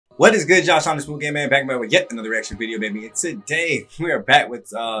What is good, Josh? I'm the Smooth Game Man, back with yet another reaction video, baby. And today we are back with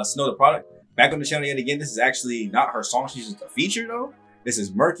N9ne product. Back on the channel yet again. This is actually not her song, she's just a feature though. This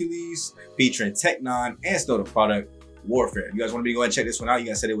is Merkules featuring N9ne and N9ne product, Warfare. If you guys want to go ahead and check this one out, you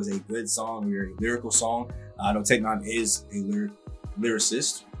guys said it was a good song, a very lyrical song. I know N9ne is a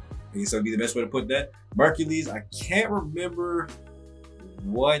lyricist, so it'd be the best way to put that. Merkules, I can't remember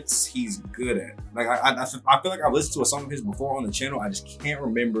what he's good at. Like I feel like I've listened to a song of his before on the channel. I just can't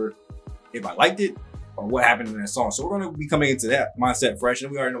remember if I liked it or what happened in that song. So we're going to be coming into that mindset fresh,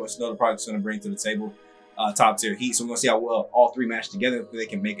 and we already know what N9ne product is going to bring to the table. Top tier heat. So we're going to see how well all three match together if they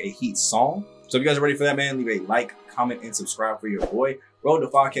can make a heat song. So if you guys are ready for that, man, leave a like, comment, and subscribe for your boy. Roll the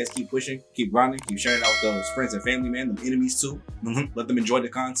podcast, keep pushing, keep grinding, keep sharing out with those friends and family, man, the enemies too. Let them enjoy the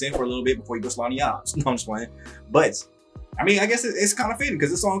content for a little bit before you go slide on the odds. No, I'm just playing. But I mean, I guess it's kind of fitting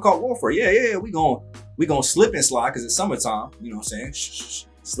because this song called Warfare. Yeah, we gonna slip and slide because it's summertime. You know what I'm saying?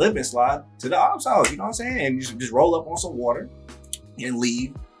 Slip and slide to the ops house. You know what I'm saying? And just roll up on some water and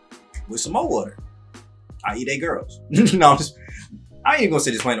leave with some more water. I.e. they girls. No, I ain't even gonna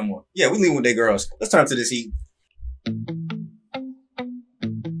say this way no more. Yeah, we leaving with they girls. Let's turn to this heat.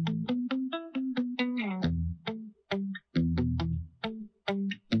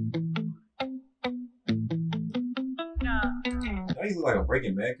 He look like a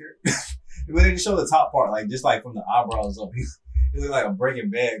Breaking Bad character. When they show the top part, like just like from the eyebrows up, he look like a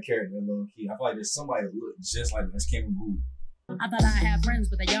Breaking Bad character, low key. I feel like there's somebody that look just like this King Boo. I thought I had friends,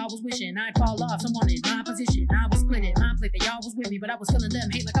 but they all was wishing I'd fall off. Someone in my position, I was split it. My plate, they all was with me, but I was feeling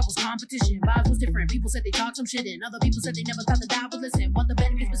them hate like I was competition. Vibes was different. People said they talked some shit, and other people said they never thought that I would listen. Want the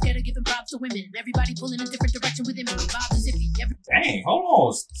benefits, but scared of giving props to women. Everybody pulling in a different direction within me. Vibes is iffy. Dang, hold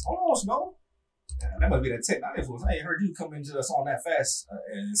on, Snow. That must be that N9ne influence. I ain't heard you come into the song that fast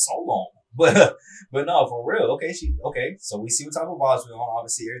in so long. But no, for real. Okay, so we see what type of vibes we're on.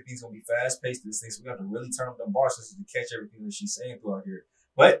 Obviously, everything's gonna be fast paced to this thing, so we have to really turn up them bars to catch everything that she's saying throughout here.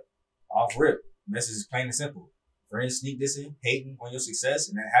 But off rip, message is plain and simple. Friends sneak this in, hating on your success,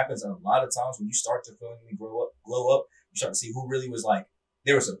 and that happens a lot of times when you start to feel and glow up. You start to see who really was like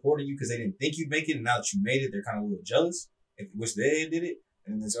they were supporting you because they didn't think you'd make it, and now that you made it, they're kind of a little jealous. If you wish they did it.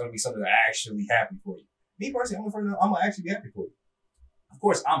 And there's going to be something actually happy for you. Me personally, I'm going to actually be happy for you. Of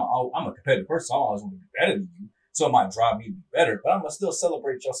course, I'm a competitive person, so I always want to be better than you. So it might drive me to be better, but I'm going to still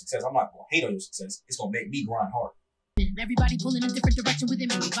celebrate your success. I'm not going to hate on your success. It's going to make me grind hard. Everybody pulling in a different direction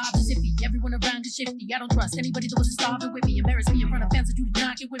within me. Vibes is iffy. Everyone around is shifty. I don't trust anybody that wasn't starving with me. Embarrass me in front of fans that you did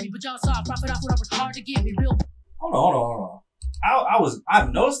not get with me. But y'all saw profit off what I worked hard to give me. Real. Hold on.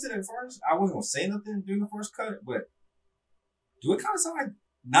 I've noticed it at first. I wasn't going to say nothing during the first cut, but do it kind of sound like,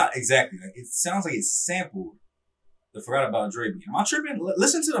 not exactly, like it sounds like it's sampled the Forgot About Dre beat. Am I tripping?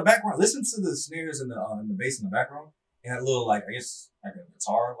 Listen to the background, listen to the snares and the bass in the background, and that little, like, I guess, like a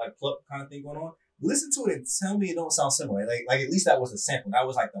guitar, like, pluck kind of thing going on. Listen to it and tell me it don't sound similar. Like at least that was a sample. That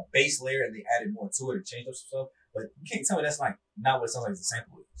was like the bass layer and they added more to it and changed up some stuff. But you can't tell me that's like not what it sounds like the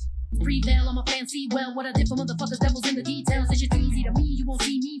sample is. Prevail, I'm a fancy well. What I did for motherfuckers, devils in the details. This shit's easy to me, you won't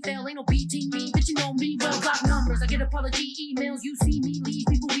see me fail. Ain't no beating me, bitch, you know me well. Clock numbers, I get apology emails. You see me leave,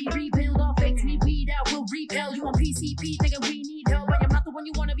 people we rebuild. All fakes we weed out, we'll repel. You on PCP, thinking we need help. I am not the one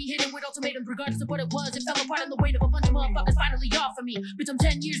you wanna be hitting with ultimatums. Regardless of what it was, it fell apart in the weight of a bunch of motherfuckers finally off of me. Bitch, I'm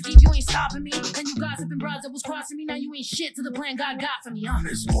 10 years deep, you ain't stopping me. And you gossiping bras that was crossing me. Now you ain't shit to the plan God got for me.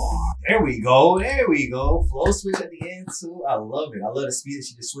 There we go. Flow switch at the end too. I love it. I love the speed that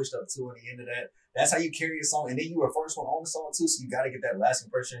she just switched up to at the end of that. That's how you carry a song. And then you were first one on the song too, so you got to get that last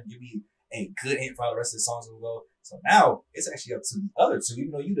impression. Give me a good hint for how the rest of the songs will go. So now it's actually up to the other two,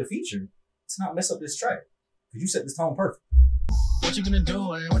 even though you the feature, to not mess up this track. Because you set this tone perfect. What you gonna do?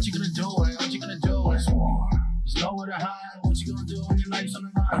 What you gonna do? What you gonna do? It's war. There's nowhere to hide. What you gonna do when your life's on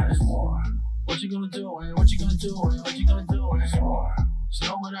the line? It's war. What you gonna do? What you gonna do? What you gonna do? It's war. There's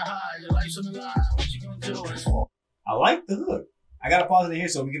nowhere to hide. Your life's on the line. What you gonna do? It's war. I like the hook. I gotta pause it here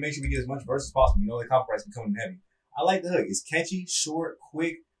so we can make sure we get as much verse as possible. You know the copyright's becoming heavy. I like the hook. It's catchy, short,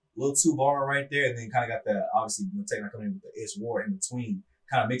 quick, little 2-bar right there, and then kind of got that obviously N9ne coming in with the it's war in between,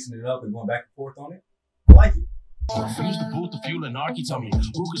 kind of mixing it up and going back and forth on it. I like it. Use the boot, the fuel, and Arky. Tell me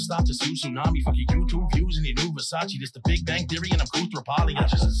who could stop this huge tsunami? Fuck your YouTube views and your new Versace. This the Big Bang Theory, and I'm Kuthra Poly. I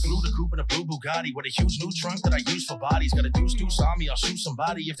just flew the coupe in a blue Bugatti with a huge new trunk that I use for bodies. Got a deuce saw me. I'll shoot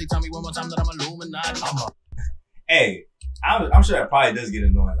somebody if they tell me one more time that I'm Illuminati. Hey, I'm sure that probably does get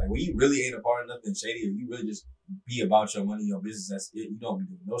annoying. Like when you really ain't a part of nothing shady, or you really just be about your money, your business. That's it. You don't be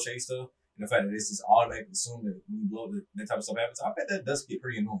doing no shady stuff. And the fact that it's just automatically assumed that when you blow that type of stuff happens, I bet that does get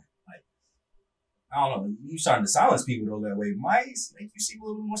pretty annoying. Like I don't know, you starting to silence people though that way might make you seem a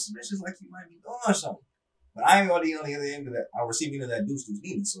little more suspicious, like you might be doing something. But I ain't on the other end of that. I received into that deuce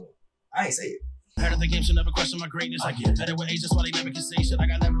neither, so I ain't say it. Heard of the game should never question my greatness. I get better with age, that's why they never can say shit. I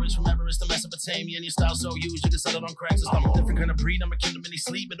got leverage from Everest to Mesopotamia, and your style so huge, you can set it on cracks. I'm a different kind of breed, I'm a kingdom in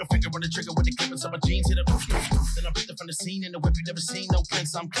sleep. Middle finger on the trigger with the clippers of my jeans. Hit it, then I picked up from the scene in the whip you never seen. No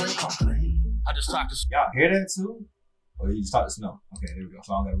prints, I'm clean. I just talked to y'all hear that too? Or you just talked to Snow? Okay, there we go.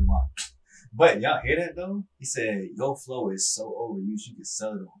 So I don't gotta rewind. But y'all hear that though? He said, your flow is so overused, you can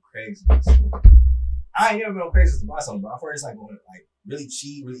sell it on Craigslist. I ain't never been on Craigslist to buy something, but I've heard it's like really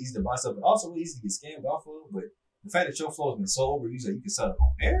cheap, really easy to buy stuff, but also really easy to get scammed off of. But the fact that your flow has been so overused that you can sell it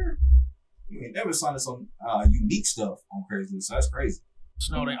on there, you ain't never signed us on unique stuff on Craigslist, so that's crazy.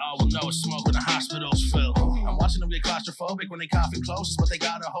 Snow, they all will know it's smoke when the hospitals fill. I'm watching them get claustrophobic when they coughing close, but they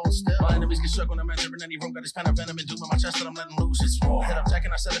gotta hold still. My enemies get shook when I'm entering any room, got this pen of venom and doom in my chest that I'm letting loose. It's raw. Head up checking,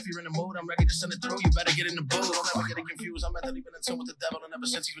 I said if you're in the mood, I'm ready to send it through. You better get in the booth. Don't ever get it confused. I'm mentally been in tune with the devil, and ever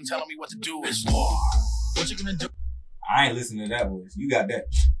since he's been telling me what to do, it's war. What you gonna do? I ain't listening to that voice. You got that.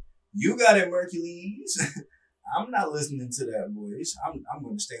 You got it, Merkules. I'm not listening to that voice. I'm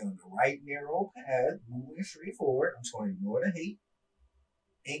going to stay on the right narrow path, moving straight forward. I'm just going to ignore the hate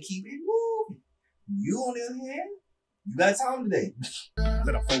and keep it moving. You, on the other hand, you got time today.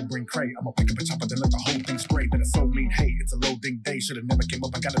 Let a foe bring cray. I'ma pick up a chopper, then let the whole thing spray. Let a soul mean hate. It's a loading day. Should've never came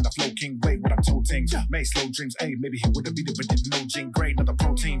up. I got in the flow king way. What I'm told things. Made slow dreams. Ayy, maybe he would've beat it, but didn't know Jean Grey. Another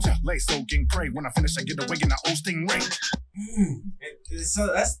protein. Lay soaking pray. When I finish, I get away in the old stingray.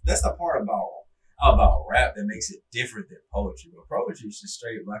 So that's the part about rap that makes it different than poetry. But poetry is just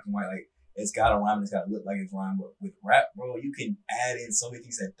straight black and white. Like, it's got to rhyme and it's got to look like it's rhyme. But with rap, bro, you can add in so many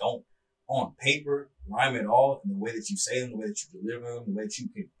things that don't on paper rhyme at all, in the way that you say them, the way that you deliver them, the way that you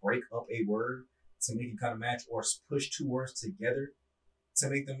can break up a word to make it kind of match, or push two words together to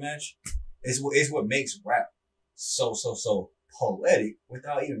make them match. Is what makes rap so poetic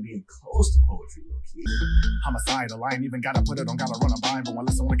without even being close to poetry. Homicidal, I ain't even gotta put it on, gotta run a Bible.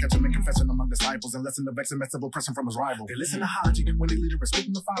 Unless I wanna catch him in confession among disciples, and listen to vex and messable pressing from his rival. They listen to Haji when they lead a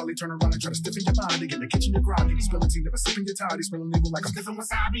spitting the folly, turn around and try to stiffen your body. Get in the kitchen, you're groggy, spilling tea, never sipping your toddy, smelling evil like I'm sniffing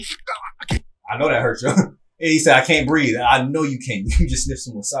wasabi. I know that hurts, yo. And he said, I can't breathe. I know you can't. You just sniff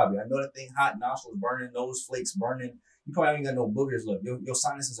some wasabi. I know that thing hot, nostrils burning, nose flakes burning. You probably ain't got no boogers left. Your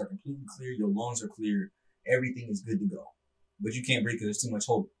sinuses are completely clear. Your lungs are clear. Everything is good to go. But you can't breathe because there's too much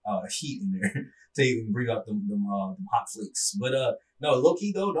heat in there to even breathe out them hot flakes. But no, low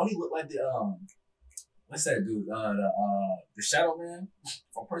key though, don't he look like the what's that dude? The Shadow Man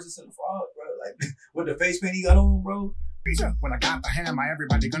from Princess and the Frog, bro? Like with the face paint he got on, bro. When I got the hammer,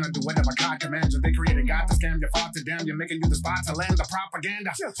 everybody gonna do whatever God commands. They created God to scam your father to damn. You're making you the spot to land the propaganda.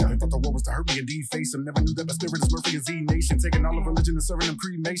 They thought the war was to hurt me and deface them. Never knew that the spirit is Murphy and Z Nation. Taking all of religion and serving them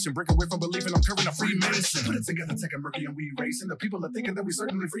cremation. Break away from believing I'm curving a Freemason. Put it together, taking Murky and we racing. The people are thinking that we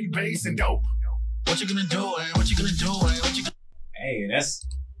certainly free base and dope. What you gonna do, and what you gonna do, and what you gonna... Hey, that's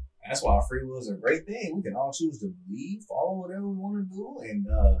why free will is a great thing. We can all choose to believe, follow whatever we want to do,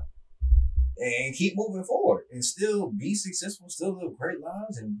 and keep moving forward and still be successful, still live great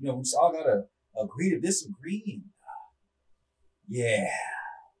lives. And, you know, we just all got to agree to disagree. And, yeah,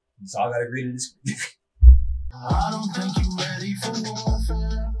 we just all got to agree to disagree. I don't think you ready for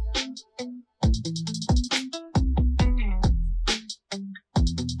warfare.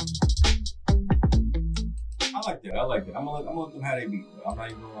 I like that. I'm gonna let them how they beat. I'm not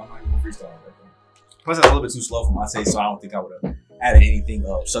even gonna freestyle right there. Plus, that's a little bit too slow for my taste, so I don't think I would have added anything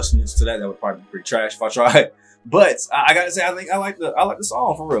of substance to that. That would probably be pretty trash if I tried. But I gotta say, I like the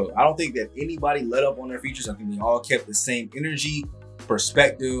song for real. I don't think that anybody let up on their features. I think they all kept the same energy,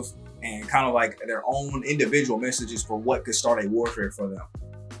 perspective, and kind of like their own individual messages for what could start a warfare for them.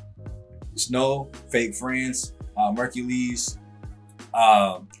 Snow, Fake Friends, Merkules,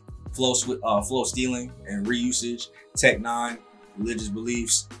 flow stealing and reusage, N9ne, religious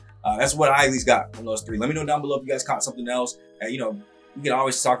beliefs. That's what I at least got from those three. Let me know down below if you guys caught something else. You know, you can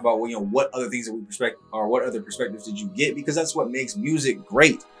always talk about, well, you know, what other things that what other perspectives did you get? Because that's what makes music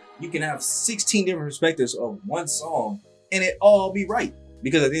great. You can have 16 different perspectives of one song and it all be right.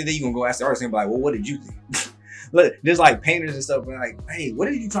 Because at the end of the day, you're gonna go ask the artist and be like, well, what did you think? Look, there's like painters and stuff, and like, hey, what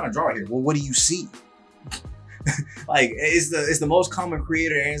are you trying to draw here? Well, what do you see? Like, it's the most common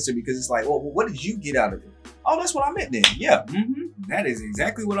creator answer, because it's like, well, what did you get out of it? Oh, that's what I meant then. Yeah, that is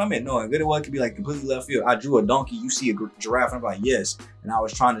exactly what I meant. No, good well, it could be like completely left field. I drew a donkey, you see a giraffe, and I'm like, yes. And I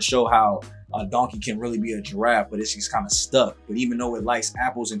was trying to show how a donkey can really be a giraffe, but it's just kind of stuck. But even though it likes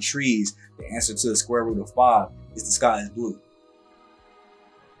apples and trees, the answer to the square root of 5 is the sky is blue.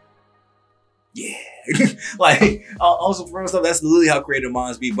 Yeah. Like, on some real stuff, that's literally how creative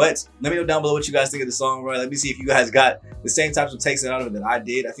minds be. But let me know down below what you guys think of the song, right? Let me see if you guys got the same types of takes out of it that I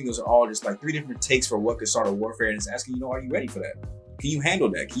did. I think those are all just like 3 different takes for what could start a warfare, and it's asking, you know, are you ready for that? Can you handle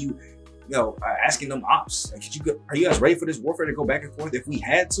that? Can you, asking them ops, like, are you guys ready for this warfare to go back and forth? If we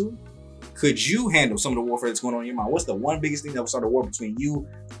had to, could you handle some of the warfare that's going on in your mind? What's the one biggest thing that will start a war between you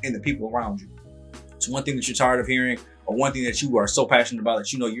and the people around you? It's one thing that you're tired of hearing, or one thing that you are so passionate about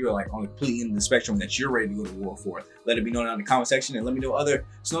that you know you're like on the complete end of the spectrum that you're ready to go to war for. Let it be known down in the comment section, and let me know other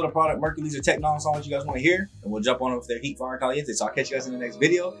Snow the Product, Merkules, or N9ne songs you guys want to hear, and we'll jump on with their heat fire caliente. So I'll catch you guys in the next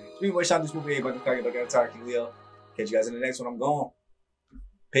video. It's me, boy, shot this movie. Catch you guys in the next one. I'm gone.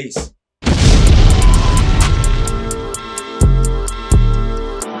 Peace.